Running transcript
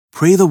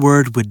Pray the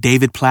Word with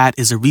David Platt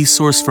is a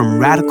resource from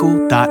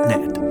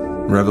radical.net.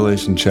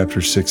 Revelation chapter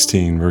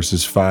 16,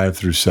 verses 5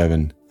 through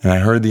 7. And I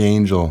heard the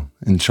angel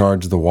in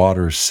charge of the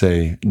waters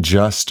say,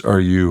 "Just are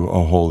you,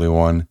 O Holy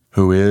One,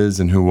 who is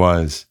and who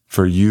was,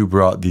 for you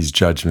brought these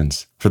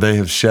judgments. For they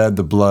have shed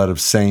the blood of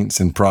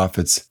saints and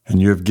prophets,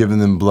 and you have given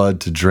them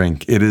blood to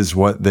drink. It is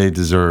what they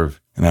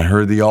deserve." And I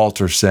heard the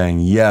altar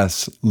saying,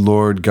 "Yes,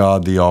 Lord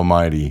God the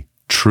Almighty,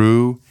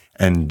 true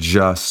and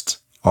just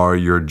are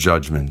your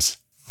judgments."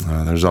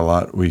 There's a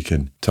lot we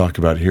can talk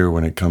about here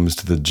when it comes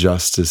to the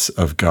justice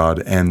of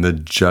God and the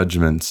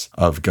judgments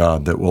of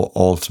God that will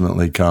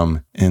ultimately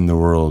come in the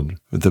world.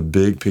 But the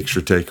big picture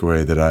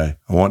takeaway that I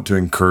want to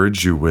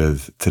encourage you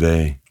with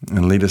today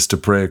and lead us to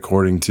pray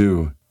according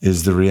to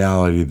is the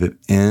reality that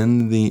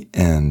in the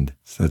end,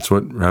 so that's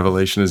what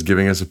Revelation is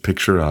giving us a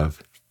picture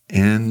of,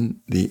 in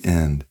the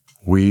end,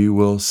 we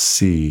will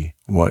see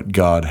what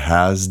God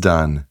has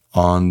done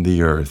on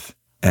the earth,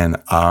 and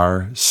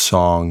our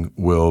song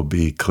will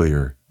be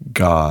clear.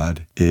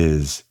 God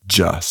is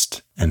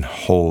just and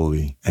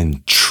holy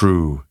and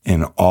true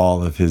in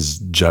all of his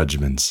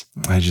judgments.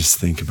 I just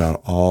think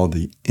about all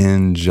the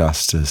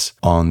injustice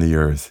on the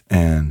earth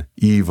and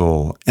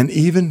evil and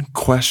even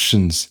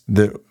questions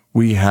that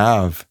we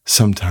have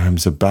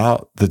sometimes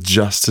about the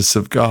justice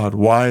of God.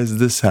 Why is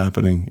this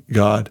happening,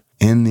 God?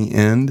 In the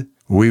end,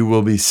 we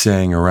will be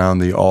saying around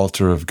the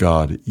altar of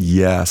God,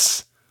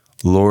 "Yes,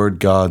 Lord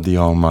God the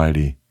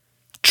Almighty,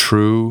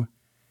 true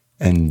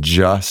and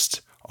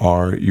just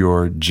are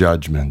your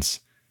judgments.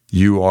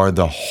 You are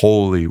the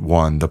Holy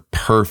One, the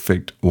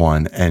perfect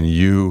one, and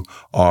you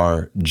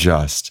are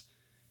just.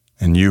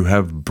 And you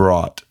have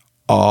brought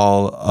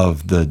all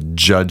of the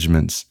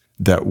judgments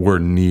that were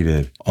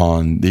needed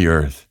on the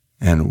earth.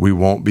 And we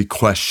won't be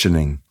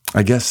questioning."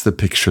 I guess the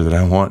picture that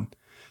I want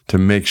to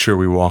make sure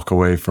we walk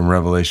away from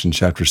Revelation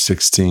chapter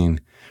 16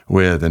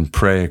 with and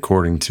pray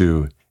according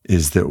to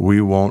is that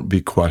we won't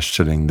be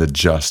questioning the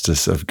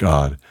justice of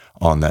God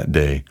on that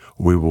day.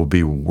 We will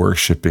be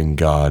worshiping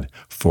God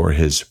for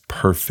his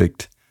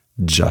perfect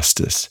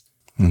justice.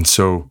 And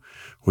so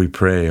we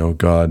pray, oh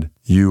God,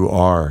 you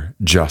are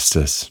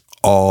justice.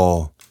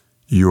 All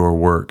your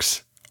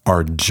works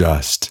are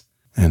just.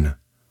 And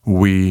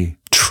we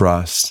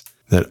trust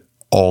that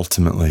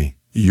ultimately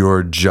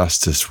your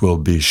justice will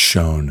be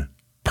shown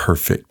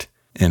perfect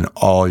in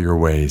all your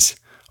ways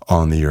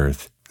on the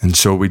earth. And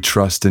so we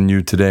trust in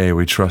you today.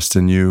 We trust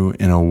in you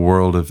in a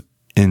world of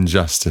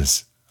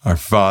injustice. Our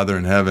Father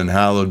in heaven,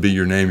 hallowed be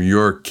your name.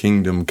 Your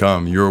kingdom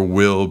come. Your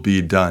will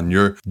be done.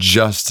 Your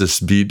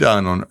justice be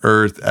done on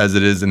earth as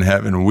it is in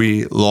heaven.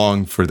 We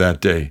long for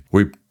that day.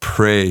 We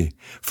pray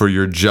for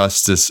your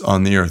justice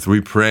on the earth. We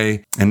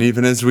pray, and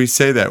even as we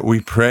say that, we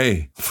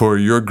pray for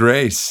your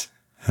grace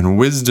and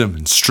wisdom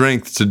and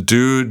strength to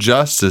do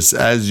justice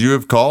as you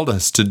have called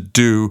us to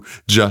do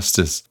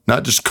justice.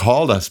 Not just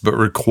called us, but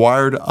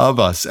required of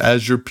us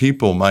as your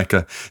people,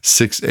 Micah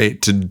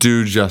 6:8, to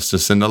do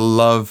justice and to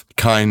love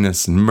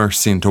kindness and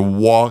mercy and to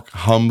walk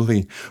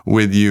humbly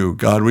with you.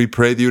 God, we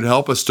pray that you'd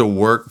help us to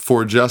work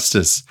for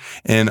justice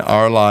in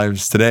our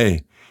lives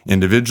today,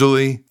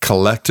 individually,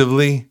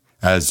 collectively,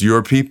 as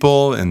your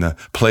people in the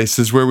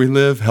places where we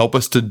live. Help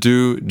us to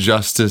do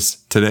justice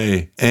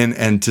today in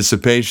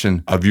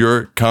anticipation of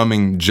your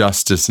coming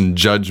justice and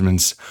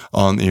judgments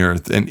on the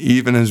earth. And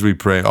even as we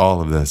pray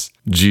all of this,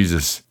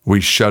 Jesus, we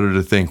shudder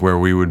to think where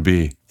we would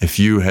be if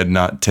you had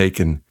not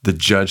taken the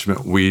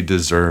judgment we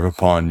deserve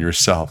upon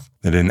yourself.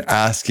 That in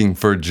asking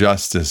for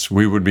justice,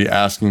 we would be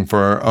asking for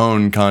our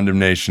own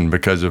condemnation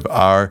because of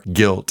our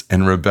guilt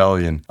and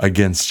rebellion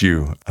against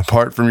you.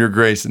 Apart from your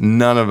grace,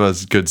 none of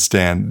us could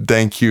stand.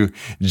 Thank you,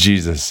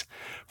 Jesus,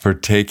 for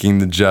taking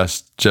the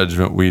just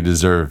judgment we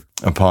deserve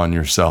upon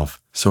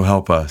yourself. So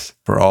help us,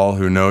 for all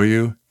who know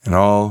you and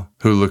all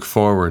who look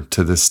forward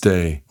to this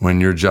day when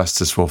your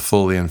justice will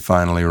fully and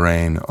finally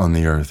reign on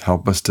the earth.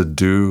 Help us to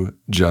do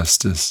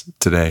justice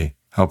today.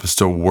 Help us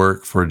to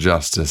work for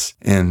justice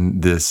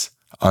in this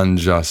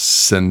unjust,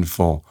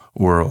 sinful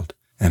world.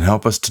 And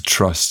help us to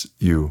trust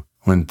you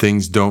when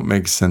things don't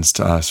make sense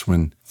to us,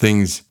 when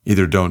things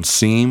either don't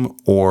seem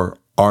or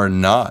are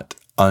not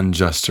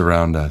unjust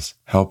around us.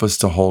 Help us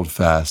to hold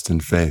fast in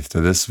faith to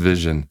this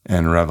vision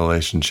in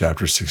Revelation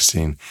chapter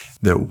 16,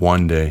 that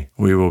one day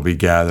we will be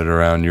gathered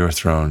around your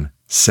throne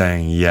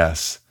saying,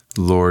 "Yes,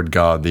 Lord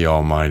God the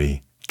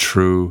Almighty,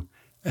 true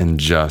and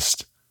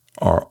just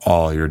are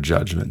all your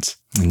judgments."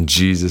 In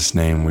Jesus'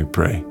 name we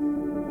pray.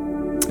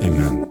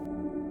 Amen.